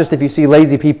 It's not just if you see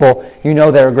lazy people, you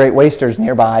know there are great wasters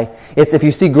nearby. It's if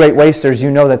you see great wasters,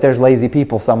 you know that there's lazy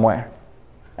people somewhere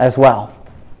as well.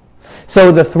 So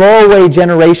the throwaway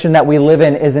generation that we live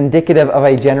in is indicative of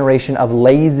a generation of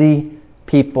lazy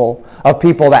people, of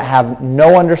people that have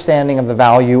no understanding of the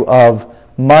value of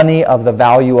money, of the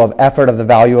value of effort, of the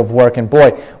value of work. And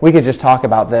boy, we could just talk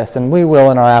about this, and we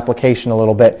will in our application a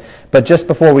little bit. But just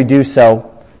before we do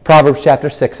so, Proverbs chapter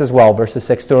 6 as well, verses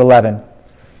 6 through 11.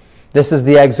 This is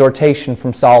the exhortation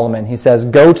from Solomon. He says,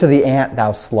 "Go to the ant,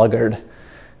 thou sluggard."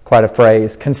 Quite a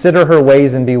phrase. "Consider her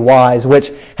ways and be wise,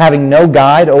 which, having no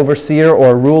guide, overseer,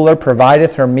 or ruler,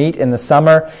 provideth her meat in the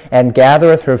summer, and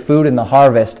gathereth her food in the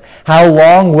harvest. How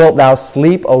long wilt thou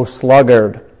sleep, O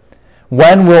sluggard?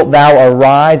 When wilt thou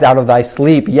arise out of thy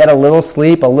sleep? Yet a little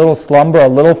sleep, a little slumber, a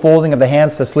little folding of the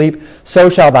hands to sleep. So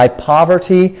shall thy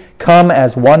poverty come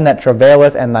as one that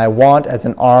travaileth, and thy want as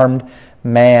an armed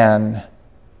man."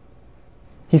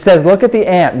 He says, look at the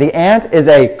ant. The ant is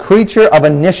a creature of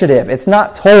initiative. It's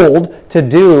not told to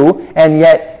do, and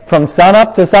yet from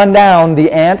sunup to sundown, the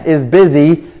ant is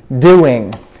busy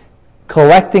doing,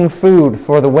 collecting food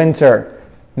for the winter,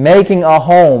 making a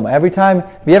home. Every time,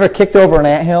 have you ever kicked over an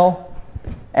anthill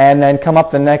and then come up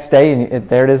the next day and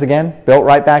there it is again, built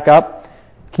right back up?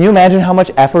 Can you imagine how much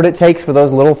effort it takes for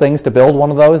those little things to build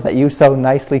one of those that you so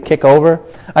nicely kick over?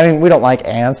 I mean, we don't like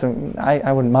ants, and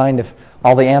I wouldn't mind if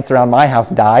all the ants around my house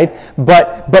died,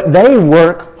 but they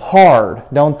work hard,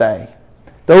 don't they?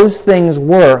 Those things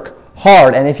work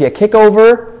hard, and if you kick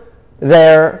over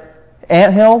their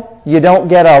anthill, you don't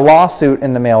get a lawsuit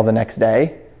in the mail the next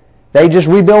day. They just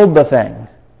rebuild the thing.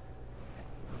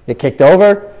 You kicked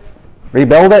over,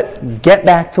 rebuild it, get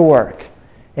back to work.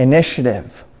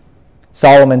 Initiative.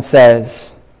 Solomon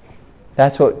says,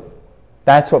 that's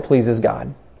what pleases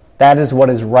God. That is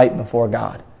what is right before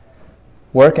God.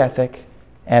 Work ethic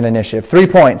and initiative. 3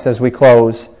 points as we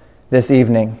close this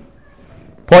evening.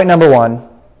 Point number 1,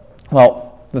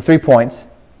 the 3 points.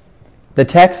 The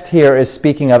text here is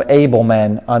speaking of able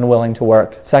men unwilling to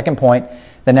work. Second point,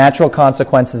 the natural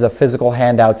consequences of physical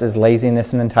handouts is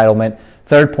laziness and entitlement.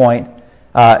 Third point,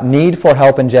 need for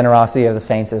help and generosity of the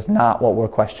saints is not what we're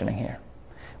questioning here.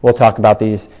 We'll talk about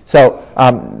these. So,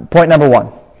 point number 1.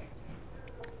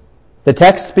 The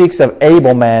text speaks of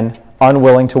able men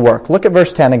unwilling to work. Look at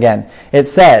verse 10 again. It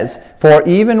says, "For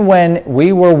even when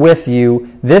we were with you,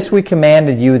 this we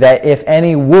commanded you, that if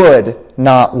any would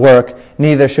not work,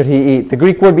 neither should he eat." The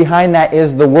Greek word behind that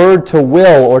is the word to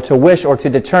will or to wish or to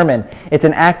determine. It's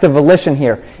an act of volition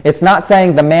here. It's not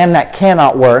saying the man that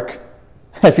cannot work,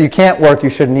 if you can't work, you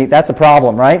shouldn't eat. That's a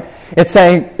problem, right? It's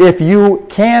saying if you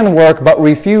can work but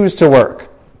refuse to work,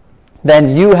 then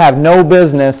you have no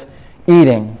business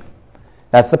eating.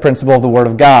 That's the principle of the Word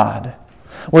of God.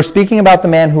 We're speaking about the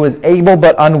man who is able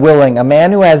but unwilling, a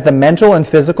man who has the mental and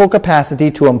physical capacity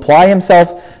to apply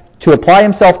himself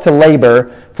to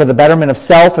labor for the betterment of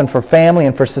self and for family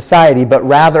and for society, but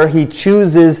rather he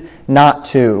chooses not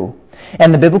to.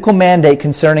 And the biblical mandate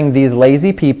concerning these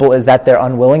lazy people is that their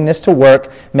unwillingness to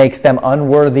work makes them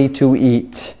unworthy to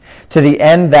eat, to the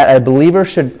end that a believer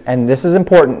should, and this is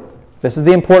important, this is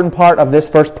the important part of this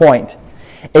first point,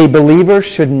 a believer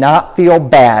should not feel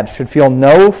bad, should feel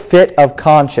no fit of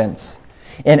conscience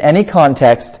in any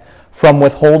context from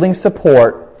withholding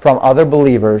support from other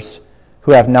believers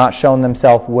who have not shown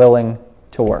themselves willing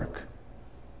to work,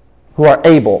 who are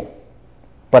able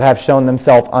but have shown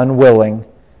themselves unwilling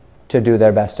to do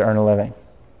their best to earn a living.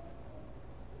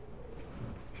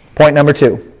 Point number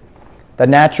 2. The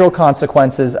natural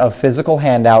consequences of physical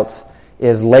handouts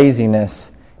is laziness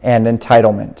and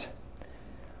entitlement.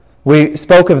 We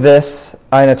spoke of this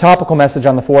in a topical message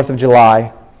on the 4th of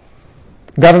July.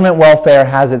 Government welfare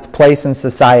has its place in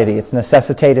society. It's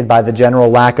necessitated by the general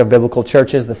lack of biblical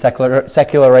churches, the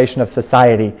secularization of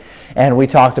society. And we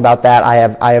talked about that.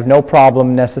 I have no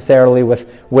problem necessarily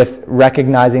with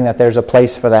recognizing that there's a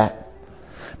place for that.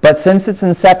 But since its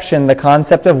inception, the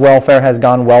concept of welfare has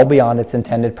gone well beyond its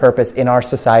intended purpose in our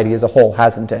society as a whole,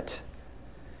 hasn't it?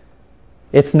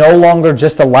 It's no longer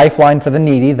just a lifeline for the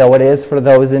needy, though it is for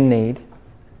those in need.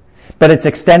 But it's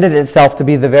extended itself to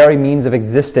be the very means of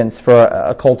existence for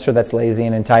a culture that's lazy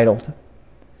and entitled.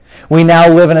 We now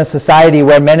live in a society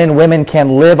where men and women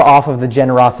can live off of the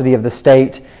generosity of the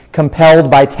state,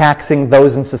 compelled by taxing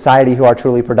those in society who are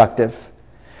truly productive.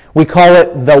 We call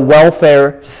it the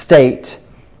welfare state.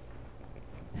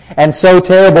 And so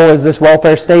terrible is this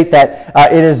welfare state that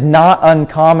it is not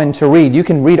uncommon to read. You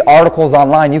can read articles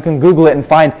online. You can Google it and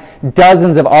find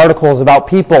dozens of articles about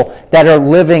people that are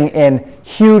living in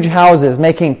huge houses,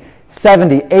 making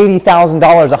 $70,000,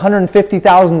 $80,000,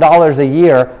 $150,000 a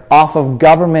year off of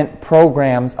government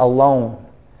programs alone.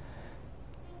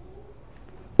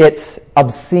 It's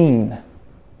obscene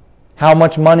how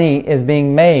much money is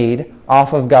being made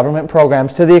off of government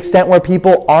programs to the extent where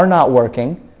people are not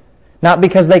working, not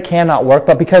because they cannot work,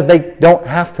 but because they don't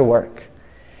have to work.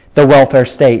 The welfare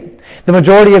state. The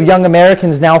majority of young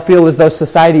Americans now feel as though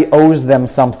society owes them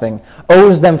something,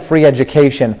 owes them free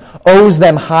education, owes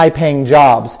them high-paying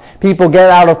jobs. People get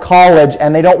out of college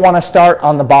and they don't want to start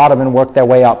on the bottom and work their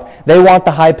way up. They want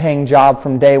the high-paying job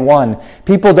from day one.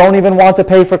 People don't even want to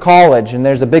pay for college, and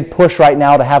there's a big push right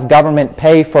now to have government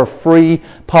pay for free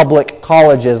public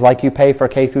colleges like you pay for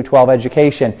K through 12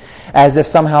 education, as if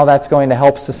somehow that's going to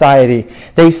help society.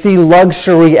 They see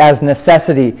luxury as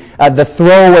necessity, the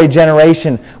throwaway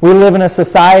generation. We live in a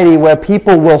society where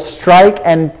people will strike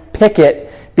and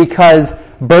picket because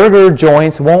burger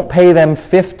joints won't pay them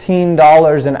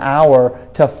 $15 an hour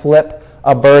to flip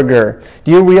a burger.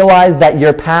 Do you realize that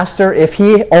your pastor, if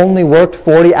he only worked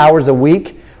 40 hours a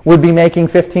week, would be making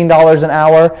 $15 an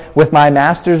hour? With my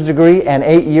master's degree and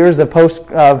 8 years of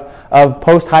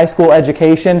post-high school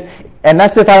education, and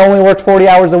that's if I only worked 40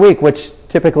 hours a week, which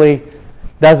typically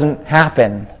doesn't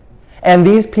happen. And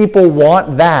these people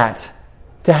want that,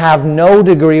 to have no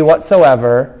degree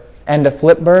whatsoever and to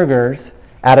flip burgers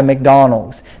at a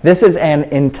McDonald's. This is an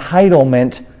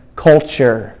entitlement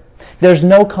culture. There's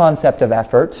no concept of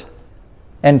effort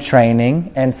and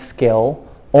training and skill,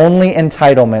 only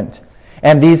entitlement.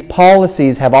 And these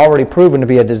policies have already proven to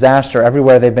be a disaster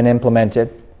everywhere they've been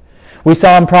implemented. We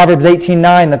saw in Proverbs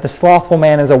 18:9 that the slothful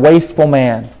man is a wasteful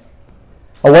man.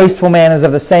 A wasteful man is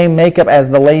of the same makeup as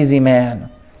the lazy man.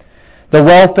 The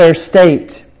welfare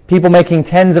state, people making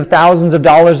tens of thousands of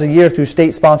dollars a year through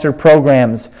state-sponsored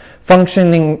programs,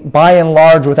 functioning by and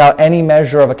large without any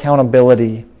measure of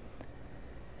accountability.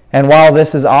 And while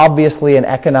this is obviously an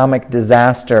economic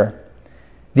disaster,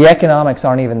 the economics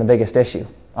aren't even the biggest issue,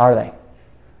 are they?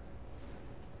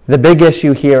 The big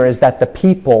issue here is that the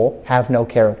people have no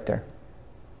character.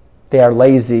 They are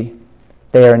lazy.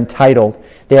 They are entitled.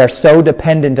 They are so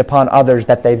dependent upon others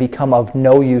that they become of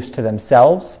no use to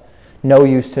themselves, no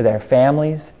use to their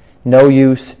families, no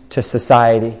use to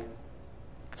society,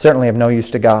 certainly of no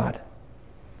use to God.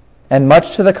 And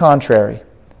much to the contrary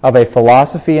of a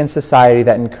philosophy and society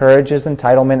that encourages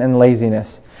entitlement and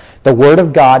laziness, the Word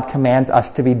of God commands us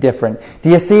to be different.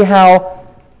 Do you see how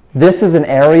this is an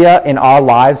area in our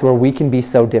lives where we can be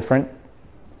so different?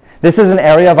 This is an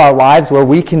area of our lives where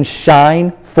we can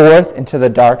shine forth into the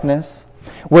darkness,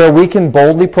 where we can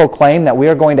boldly proclaim that we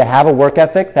are going to have a work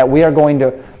ethic, that we are going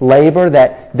to labor,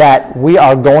 that we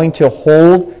are going to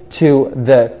hold to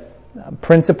the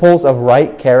principles of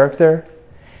right character,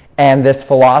 and this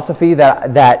philosophy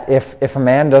that if a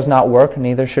man does not work,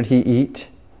 neither should he eat.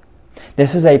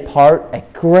 This is a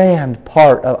grand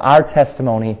part of our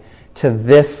testimony to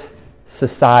this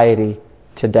society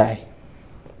today.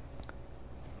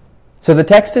 So the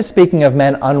text is speaking of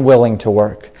men unwilling to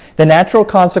work. The natural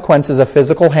consequences of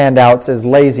physical handouts is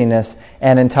laziness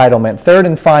and entitlement. Third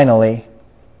and finally,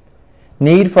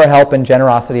 need for help and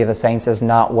generosity of the saints is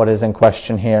not what is in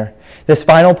question here. This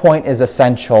final point is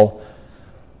essential.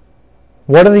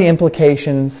 What are the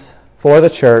implications for the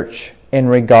church in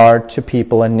regard to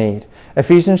people in need?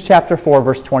 Ephesians chapter 4,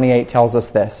 verse 28 tells us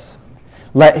this.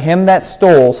 Let him that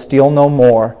stole steal no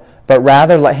more, but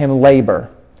rather let him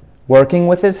labor, working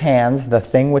with his hands the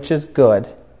thing which is good,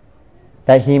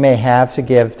 that he may have to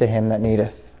give to him that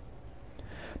needeth.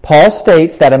 Paul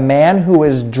states that a man who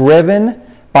is driven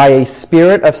by a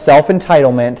spirit of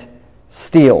self-entitlement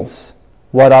steals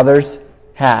what others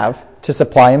have to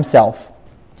supply himself.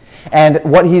 And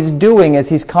what he's doing is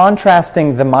he's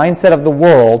contrasting the mindset of the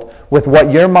world with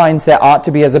what your mindset ought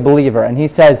to be as a believer. And he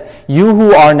says, you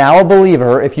who are now a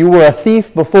believer, if you were a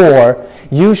thief before,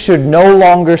 you should no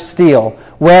longer steal.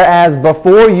 Whereas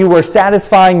before you were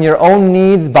satisfying your own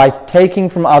needs by taking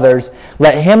from others,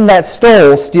 let him that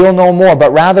stole steal no more,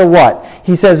 but rather what?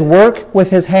 He says, work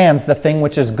with his hands the thing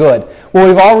which is good. Well,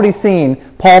 we've already seen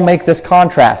Paul make this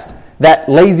contrast, that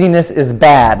laziness is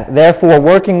bad. Therefore,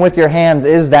 working with your hands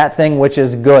is that thing which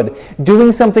is good.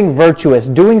 Doing something virtuous,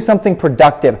 doing something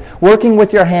productive, working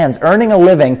with your hands, earning a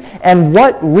living. And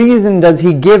what reason does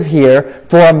he give here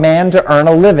for a man to earn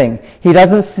a living? He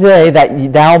doesn't say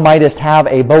that thou mightest have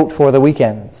a boat for the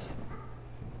weekends.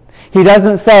 He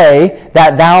doesn't say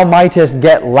that thou mightest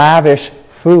get lavish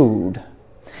food.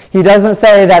 He doesn't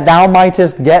say that thou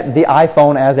mightest get the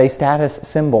iPhone as a status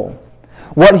symbol.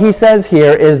 What he says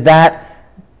here is that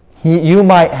you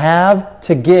might have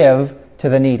to give to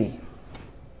the needy.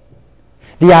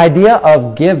 The idea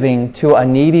of giving to a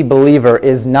needy believer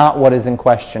is not what is in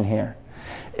question here.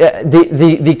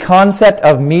 the concept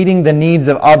of meeting the needs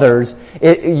of others,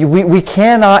 we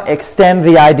cannot extend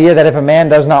the idea that if a man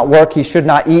does not work, he should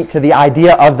not eat to the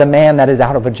idea of the man that is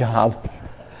out of a job,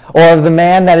 or of the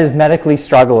man that is medically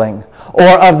struggling, or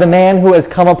of the man who has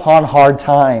come upon hard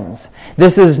times.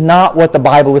 This is not what the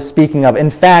Bible is speaking of.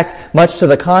 In fact, much to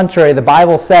the contrary, the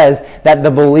Bible says that the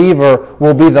believer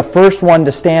will be the first one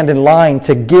to stand in line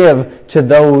to give to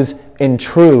those in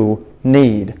true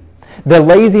need. The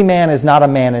lazy man is not a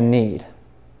man in need.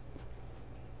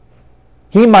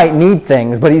 He might need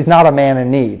things, but he's not a man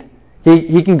in need.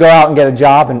 He can go out and get a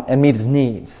job and meet his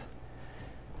needs.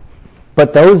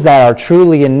 But those that are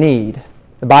truly in need,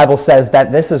 the Bible says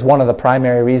that this is one of the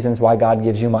primary reasons why God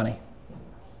gives you money.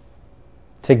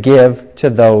 To give to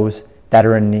those that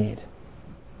are in need.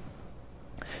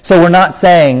 So we're not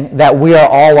saying that we are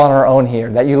all on our own here,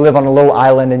 that you live on a little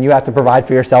island and you have to provide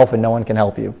for yourself and no one can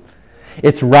help you.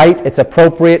 It's right, it's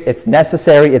appropriate, it's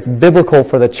necessary, it's biblical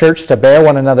for the church to bear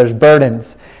one another's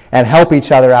burdens and help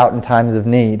each other out in times of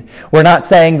need. We're not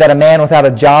saying that a man without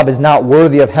a job is not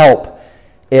worthy of help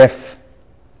if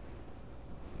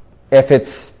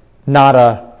it's not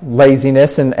a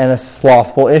laziness and a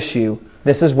slothful issue.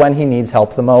 This is when he needs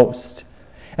help the most.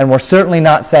 And we're certainly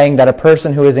not saying that a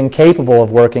person who is incapable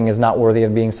of working is not worthy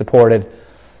of being supported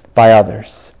by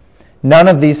others. None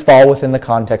of these fall within the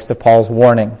context of Paul's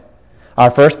warning. Our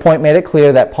first point made it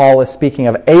clear that Paul is speaking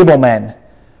of able men,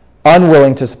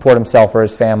 unwilling to support himself or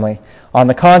his family. On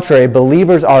the contrary,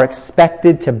 believers are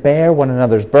expected to bear one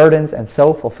another's burdens and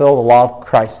so fulfill the law of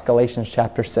Christ, Galatians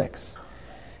chapter 6.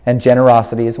 And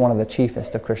generosity is one of the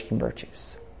chiefest of Christian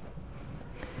virtues.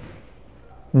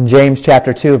 In James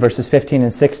chapter 2, verses 15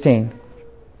 and 16,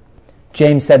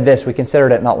 James said this, we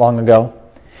considered it not long ago.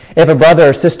 If a brother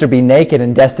or sister be naked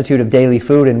and destitute of daily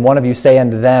food, and one of you say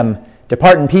unto them,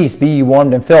 Depart in peace, be ye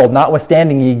warmed and filled,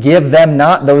 notwithstanding ye give them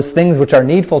not those things which are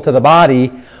needful to the body,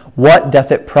 what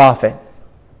doth it profit?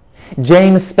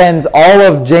 James spends all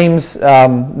of James,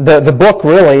 the book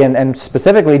really, and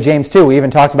specifically James 2, we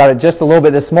even talked about it just a little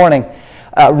bit this morning,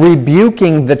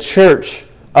 rebuking the church,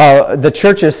 the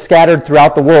churches scattered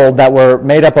throughout the world that were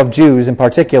made up of Jews in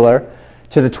particular,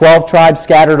 to the 12 tribes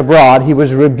scattered abroad. He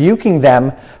was rebuking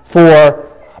them for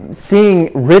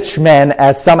seeing rich men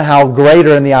as somehow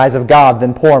greater in the eyes of God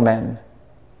than poor men,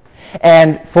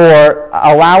 and for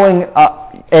allowing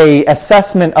a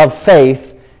assessment of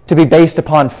faith to be based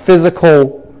upon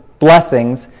physical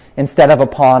blessings instead of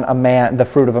upon the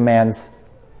fruit of a man's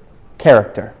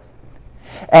character.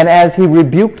 And as he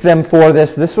rebuked them for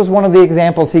this, this was one of the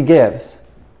examples he gives.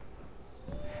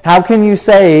 How can you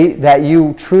say that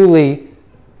you truly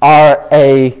are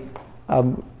a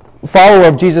follower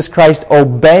of Jesus Christ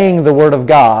obeying the Word of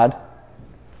God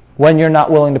when you're not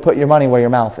willing to put your money where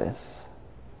your mouth is?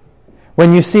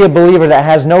 When you see a believer that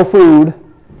has no food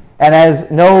and has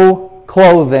no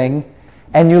clothing,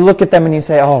 and you look at them and you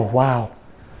say, oh, wow,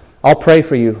 I'll pray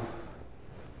for you.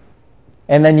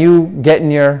 And then you get in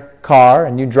your car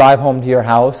and you drive home to your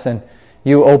house and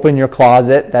you open your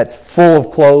closet that's full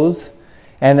of clothes,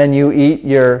 and then you eat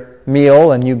your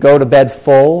meal and you go to bed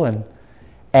full,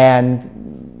 and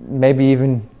maybe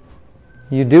even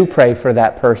you do pray for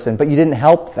that person, but you didn't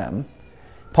help them.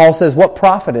 Paul says, what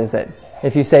profit is it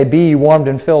if you say, be ye warmed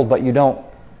and filled, but you don't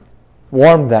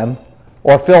warm them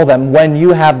or fill them when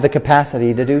you have the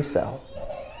capacity to do so?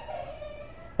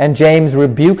 And James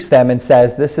rebukes them and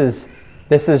says, this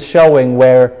is showing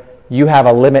where you have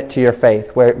a limit to your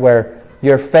faith, where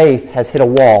your faith has hit a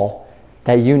wall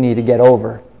that you need to get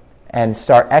over and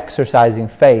start exercising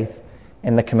faith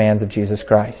in the commands of Jesus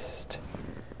Christ.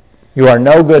 You are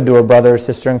no good to a brother or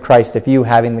sister in Christ if you,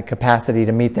 having the capacity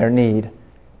to meet their need,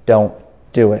 don't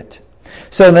do it.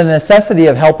 So the necessity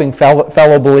of helping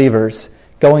fellow believers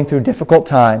going through difficult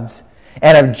times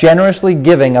and of generously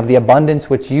giving of the abundance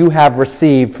which you have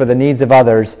received for the needs of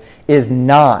others is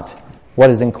not what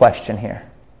is in question here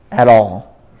at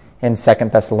all in 2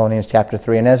 Thessalonians chapter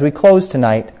 3. And as we close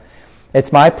tonight,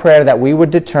 it's my prayer that we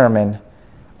would determine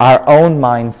our own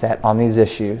mindset on these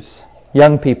issues.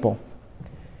 Young people,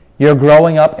 you're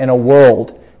growing up in a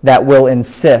world that will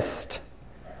insist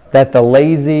that the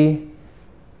lazy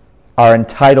are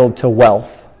entitled to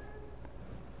wealth,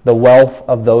 the wealth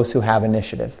of those who have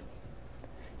initiative.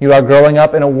 You are growing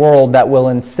up in a world that will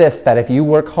insist that if you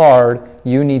work hard,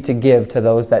 you need to give to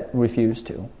those that refuse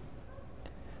to.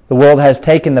 The world has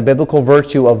taken the biblical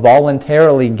virtue of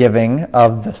voluntarily giving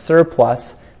of the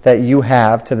surplus that you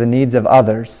have to the needs of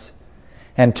others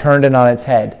and turned it on its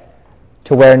head,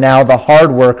 to where now the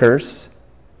hard workers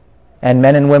and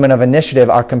men and women of initiative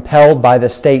are compelled by the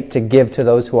state to give to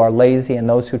those who are lazy and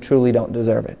those who truly don't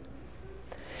deserve it.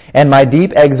 And my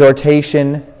deep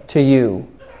exhortation to you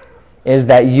is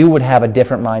that you would have a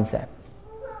different mindset,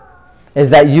 is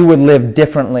that you would live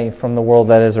differently from the world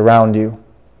that is around you.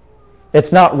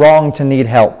 It's not wrong to need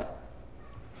help.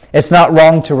 It's not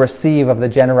wrong to receive of the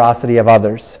generosity of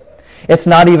others. It's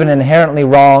not even inherently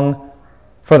wrong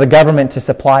for the government to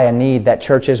supply a need that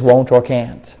churches won't or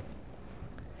can't.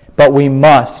 But we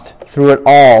must, through it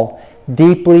all,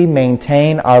 deeply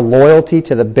maintain our loyalty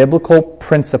to the biblical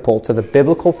principle, to the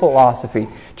biblical philosophy,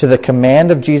 to the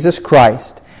command of Jesus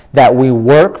Christ, that we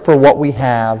work for what we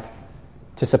have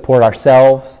to support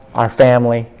ourselves, our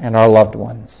family, and our loved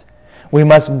ones. We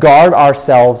must guard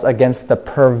ourselves against the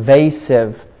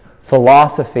pervasive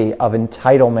philosophy of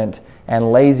entitlement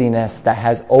and laziness that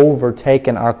has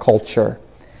overtaken our culture.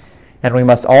 And we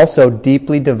must also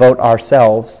deeply devote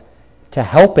ourselves to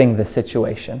helping the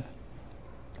situation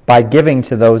by giving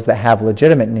to those that have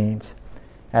legitimate needs,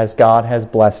 as God has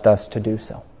blessed us to do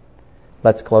so.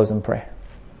 Let's close in prayer.